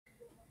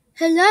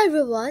Hello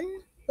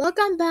everyone!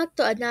 Welcome back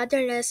to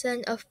another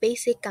lesson of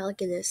basic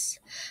calculus.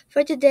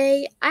 For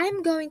today,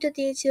 I'm going to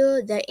teach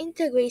you the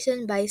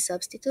integration by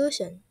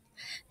substitution.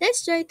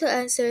 Let's try to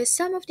answer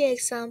some of the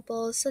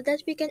examples so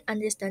that we can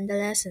understand the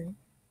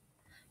lesson.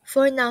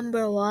 For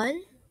number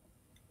 1,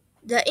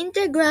 the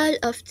integral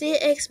of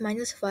 3x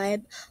minus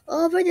 5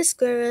 over the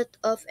square root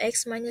of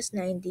x minus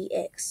 9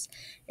 dx.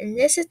 In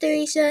this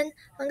situation,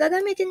 ang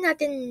gagamitin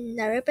natin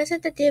na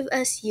representative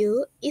as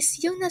u is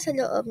yung nasa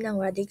loob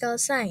ng radical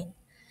sign.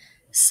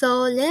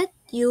 So let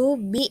u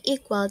be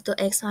equal to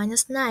x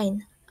minus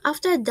 9.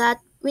 After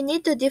that, we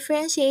need to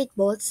differentiate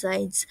both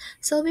sides.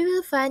 So we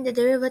will find the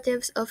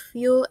derivatives of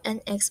u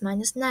and x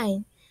minus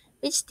 9,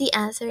 which the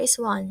answer is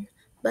 1.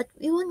 But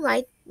we won't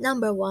write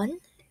number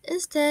 1.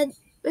 Instead,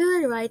 we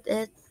will write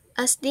it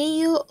as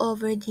du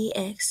over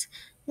dx.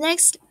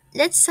 Next,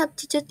 let's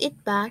substitute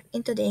it back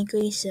into the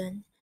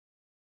equation.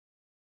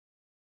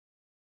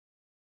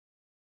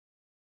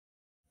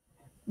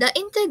 The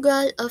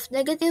integral of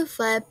negative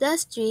 5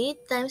 plus 3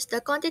 times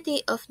the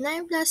quantity of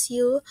 9 plus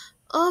u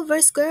over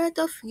square root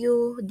of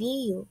u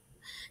du.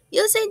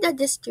 Using the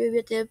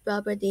distributive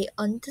property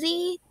on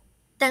 3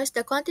 times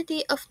the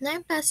quantity of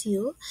 9 plus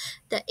u,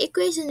 the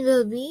equation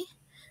will be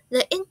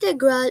the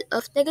integral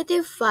of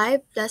negative 5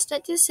 plus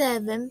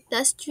 27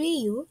 plus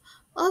 3u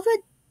over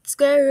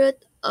square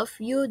root of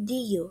u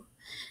du.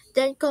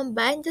 Then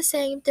combine the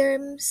same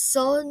terms,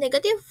 so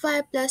negative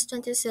 5 plus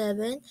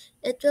 27,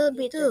 it will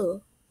be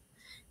 2.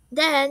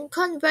 Then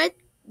convert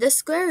the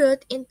square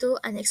root into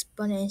an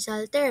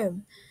exponential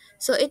term.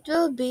 So it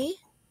will be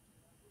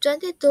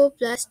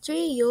 22 plus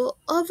 3u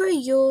over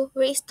u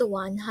raised to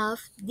 1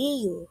 half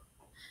du.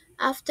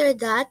 After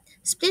that,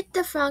 split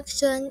the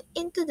fraction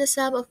into the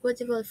sum of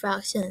multiple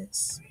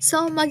fractions.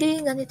 So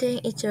magiging ganito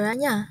yung itsura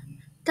niya.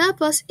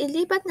 Tapos,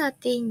 ilipat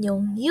natin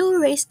yung u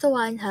raised to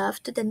 1 half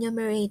to the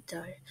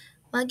numerator.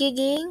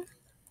 Magiging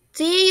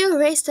 3u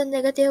raised to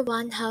negative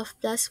 1 half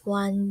plus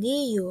 1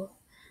 du.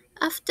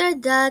 After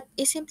that,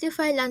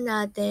 isimplify lang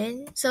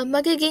natin. So,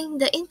 magiging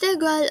the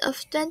integral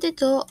of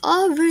 22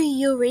 over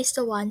u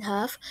raised to 1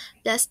 half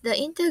plus the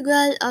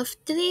integral of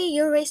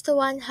 3u raised to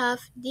 1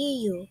 half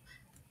du.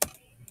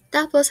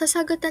 Tapos,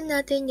 sasagutan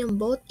natin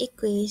yung both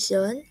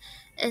equation,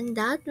 and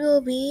that will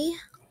be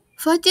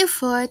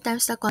 44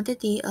 times the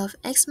quantity of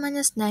x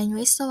minus 9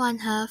 raised to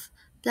 1 half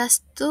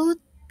plus 2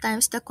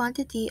 times the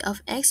quantity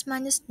of x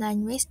minus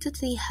 9 raised to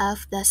 3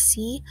 half plus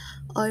c,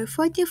 or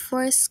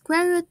 44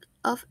 square root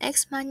of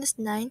x minus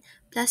 9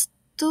 plus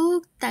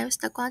 2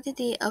 times the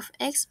quantity of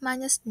x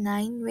minus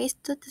 9 raised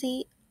to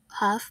 3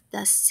 half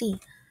plus c.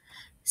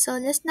 So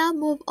let's now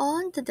move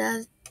on to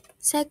the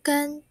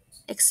second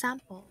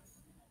example.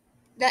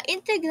 The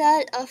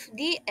integral of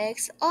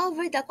dx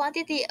over the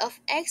quantity of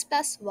x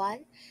plus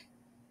 1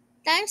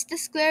 times the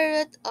square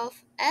root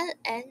of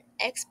ln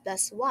x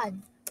plus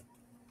 1.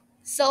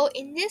 So,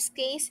 in this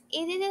case,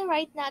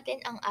 i-rewrite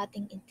natin ang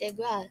ating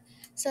integral.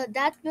 So,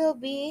 that will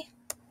be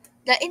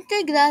the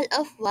integral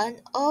of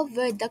 1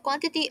 over the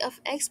quantity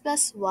of x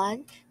plus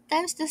 1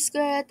 times the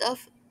square root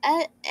of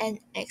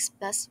ln x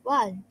plus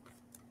 1.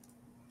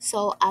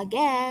 So,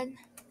 again,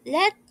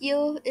 let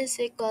u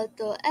is equal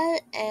to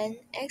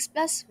ln x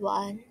plus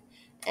 1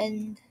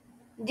 and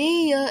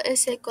du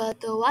is equal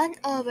to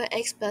 1 over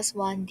x plus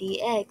 1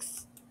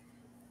 dx.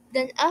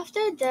 Then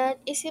after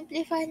that,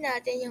 isimplify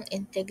natin yung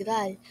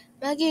integral.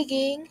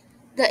 Magiging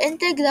the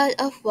integral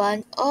of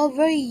 1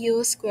 over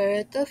u square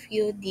root of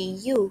u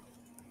du.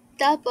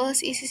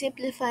 Tapos,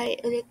 isisimplify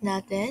ulit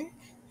natin,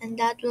 and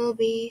that will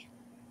be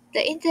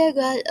the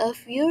integral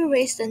of u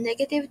raised to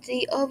negative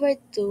 3 over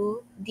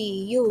 2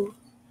 du.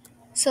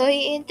 So,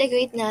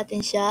 i-integrate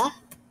natin siya.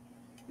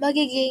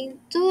 Magiging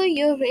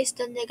 2u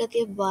raised to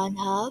negative 1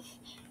 half.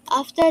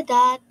 After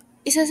that,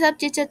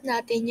 isa-substitute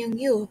natin yung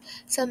u.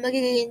 So,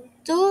 magiging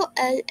 2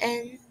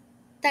 ln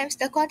times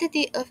the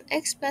quantity of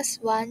x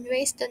plus 1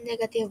 raised to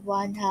negative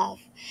 1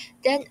 half.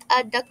 Then,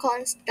 add the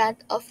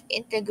constant of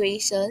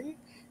integration.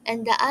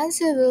 And the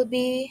answer will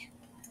be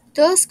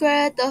 2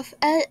 square root of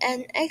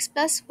ln x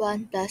plus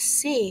 1 plus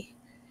c.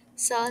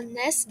 So,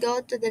 let's go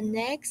to the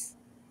next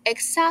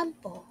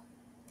example.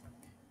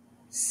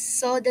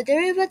 So the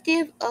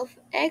derivative of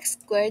x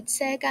squared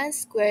secant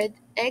squared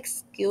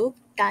x cubed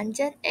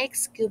tangent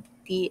x cubed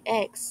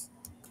dx.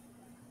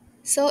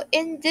 So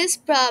in this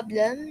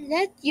problem,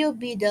 let u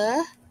be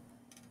the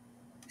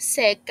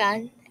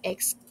secant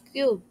x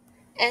cubed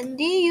and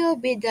du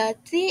be the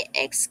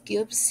 3x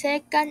cubed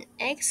secant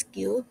x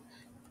cubed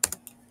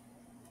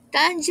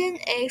tangent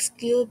x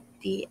cubed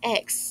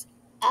dx.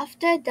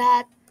 After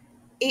that,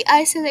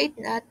 i-isolate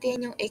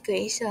natin yung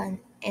equation,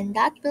 and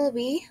that will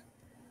be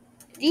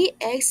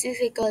dx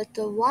is equal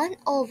to 1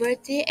 over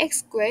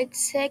 3x squared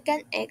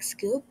secant x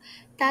cubed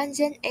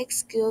tangent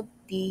x cubed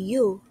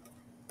du.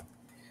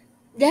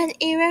 Then,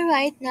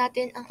 i-rewrite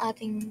natin ang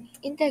ating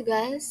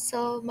integral.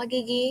 So,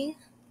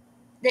 magiging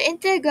the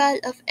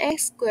integral of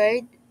x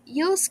squared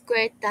u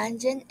squared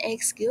tangent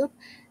x cubed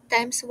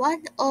times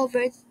 1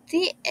 over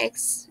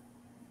 3x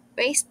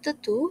raised to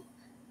 2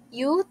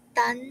 u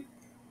tan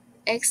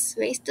x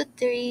raised to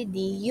 3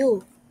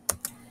 du.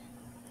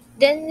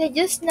 Then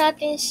reduce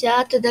natin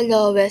siya to the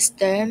lowest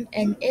term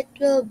and it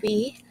will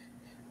be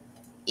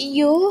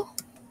u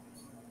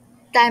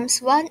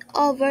times 1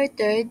 over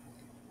third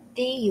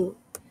du.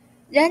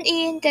 Then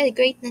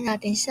i-integrate na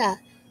natin siya.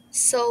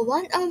 So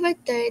 1 over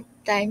third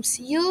times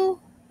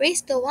u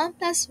raised to 1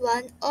 plus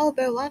 1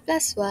 over 1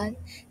 plus 1,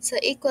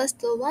 so equals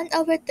to 1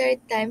 over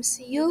third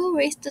times u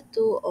raised to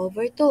 2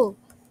 over 2.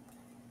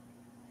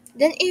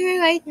 Then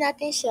i-rewrite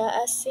natin siya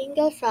as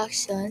single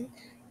fraction,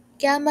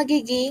 kaya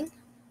magiging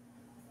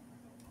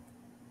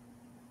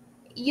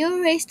u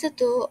raised to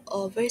 2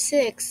 over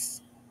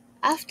 6.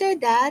 After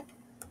that,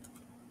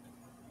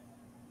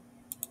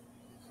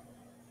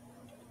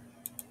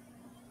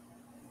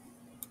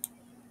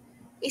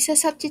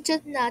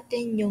 isa-substitute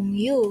natin yung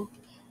u.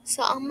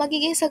 So, ang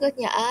magiging sagot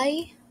niya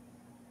ay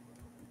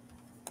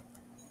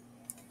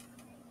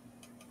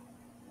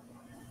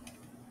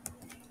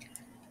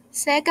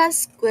second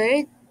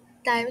squared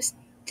times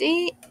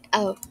 3,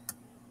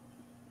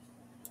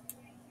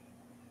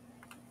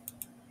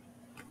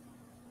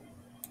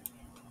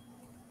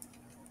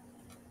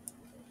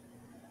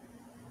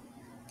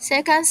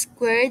 second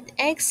squared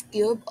x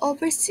cubed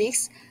over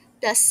 6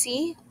 plus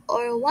c,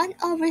 or 1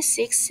 over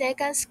 6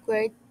 second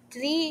squared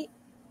 3.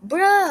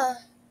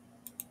 Bruh!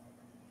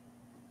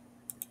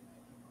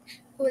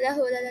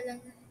 Hula-hula na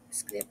lang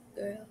script,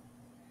 girl.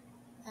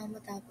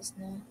 Matapos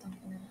na.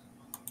 Tangina.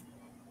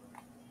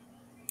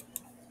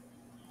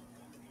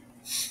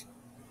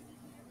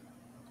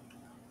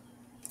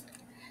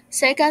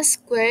 Second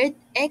squared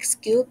x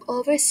cubed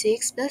over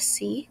 6 plus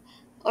c,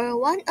 or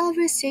 1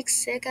 over 6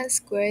 second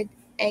squared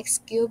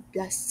x cubed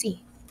plus c.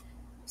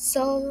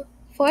 So,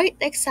 for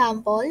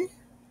example,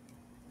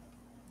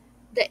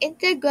 the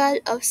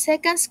integral of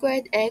second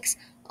squared x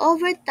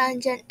over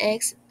tangent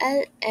x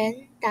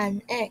ln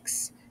tan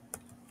x.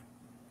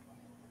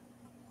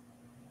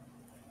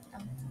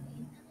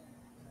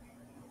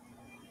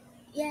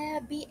 Yeah,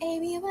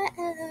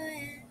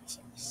 B-A-B-Y-L-O-N.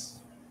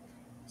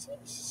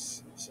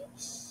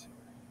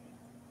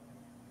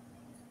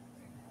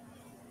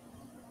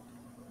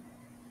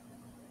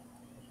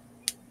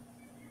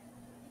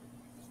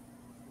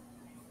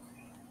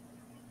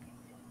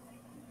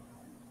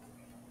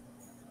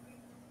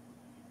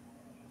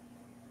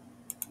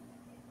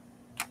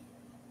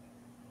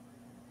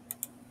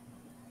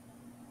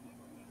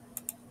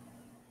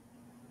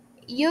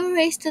 U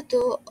raised to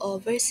 2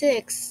 over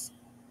 6.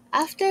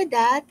 After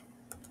that,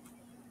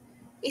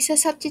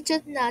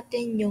 isa-substitute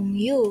natin yung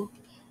u.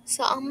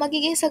 So, ang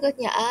magiging sagot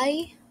niya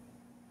ay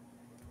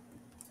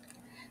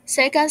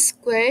second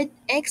squared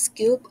x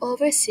cubed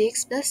over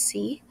 6 plus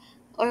c,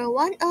 or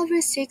 1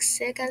 over 6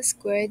 second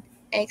squared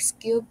x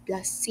cubed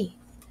plus c.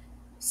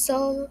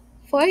 So,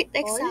 for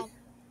example,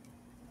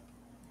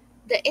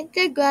 the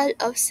integral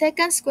of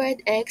second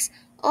squared x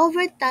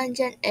over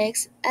tangent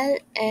x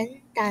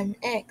ln tan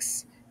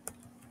x.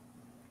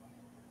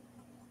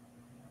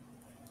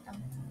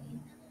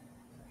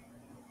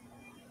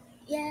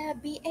 Yeah,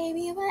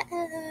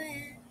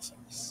 B-A-B-Y-L-O-N.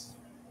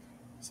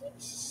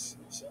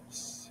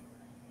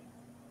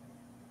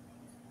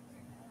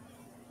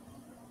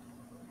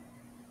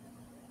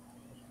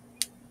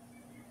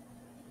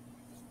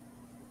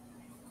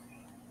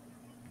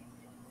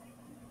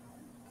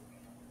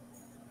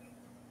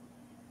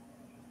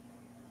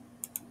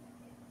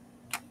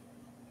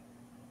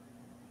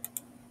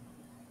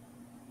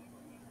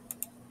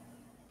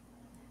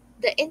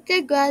 The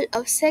integral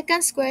of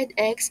second squared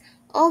x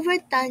over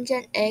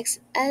tangent x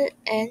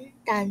ln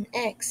tan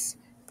x.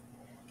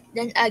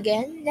 Then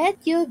again,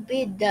 let u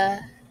be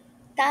the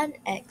tan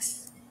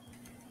x.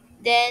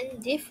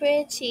 Then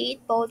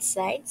differentiate both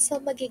sides, so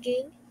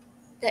magiging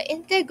the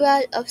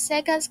integral of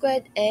second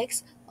squared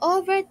x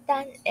over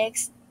tan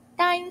x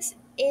times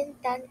in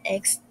tan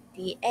x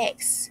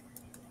dx.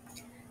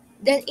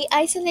 Then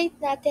i-isolate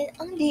natin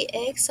ang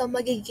dx, so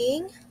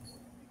magiging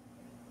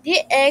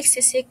dx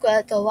is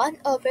equal to 1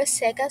 over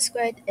second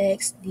squared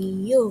x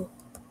du.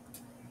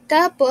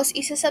 Tapos,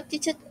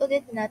 isa-substitute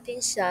ulit natin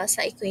siya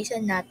sa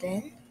equation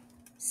natin.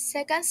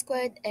 Second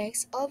squared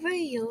x over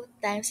u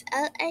times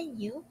ln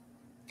u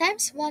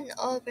times 1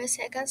 over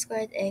second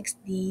squared x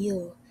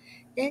du.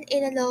 Then,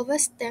 in the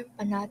lowest term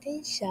pa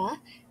natin siya,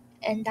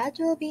 and that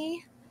will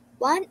be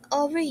 1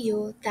 over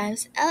u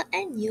times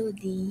ln u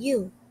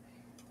du.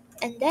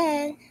 And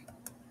then,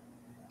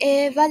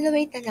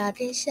 evaluate na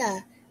natin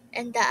siya.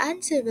 And the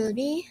answer will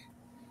be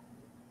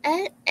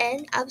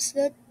ln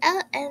absolute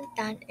ln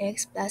tan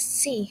x plus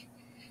c.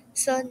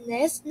 So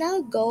let's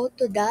now go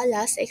to the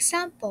last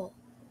example.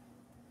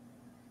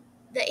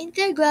 The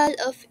integral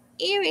of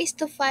e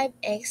raised to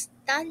 5x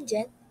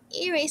tangent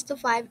e raised to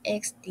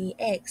 5x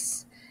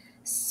dx.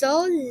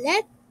 So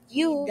let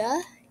u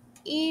the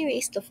e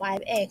raised to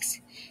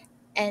 5x,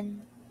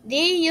 and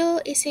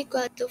du is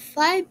equal to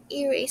 5 e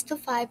raised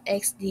to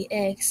 5x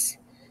dx.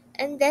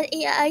 And then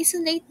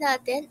i-isolate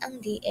natin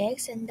ang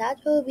dx, and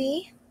that will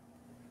be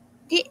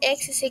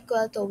dx is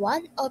equal to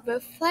 1 over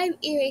 5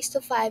 e raised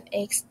to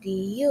 5x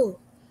du.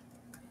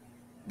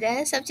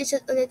 Then,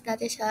 substitute ulit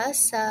natin siya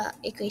sa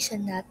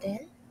equation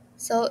natin.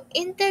 So,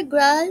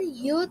 integral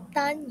u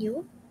tan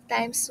u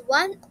times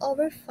 1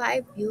 over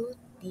 5u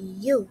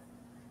du.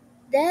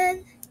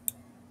 Then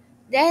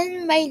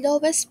may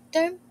lowest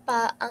term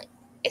pa ang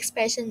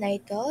expression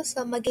na ito.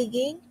 So,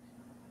 magiging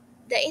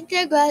the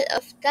integral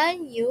of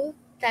tan u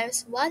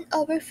times 1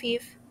 over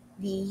 5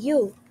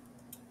 du.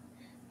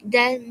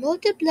 Then,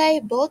 multiply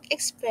both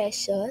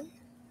expression.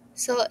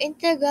 So,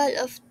 integral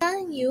of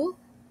tan u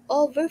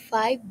over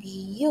 5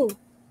 du.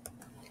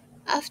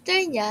 After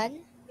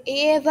nyan,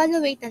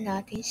 i-evaluate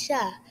na natin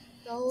siya.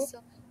 So,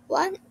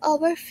 1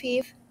 over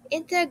 5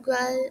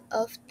 integral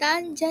of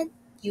tangent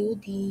u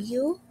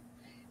du,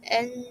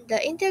 and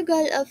the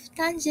integral of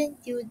tangent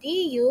u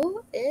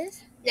du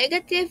is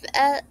negative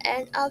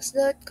ln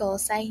absolute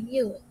cosine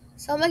u.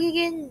 So,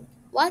 magiging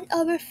 1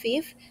 over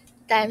 5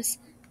 times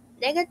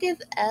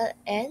negative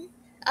ln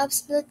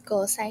absolute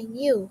cosine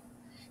u.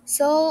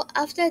 So,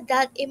 after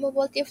that,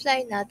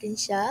 i-multiply natin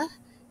siya.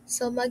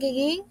 So,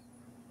 magiging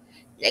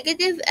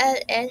negative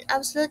ln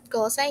absolute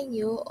cosine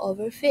u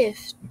over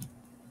 5.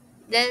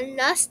 Then,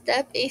 last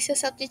step is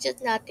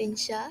substitute natin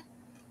siya.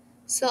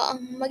 So,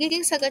 ang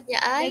magiging sagot niya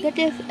ay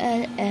negative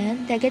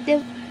ln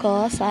negative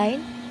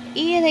cosine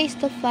e raised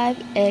to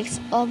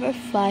 5x over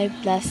 5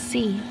 plus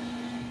c.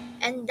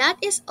 And that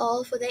is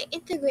all for the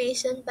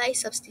integration by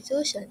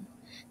substitution.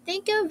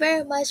 Thank you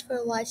very much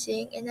for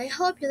watching, and I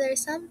hope you learned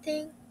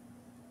something.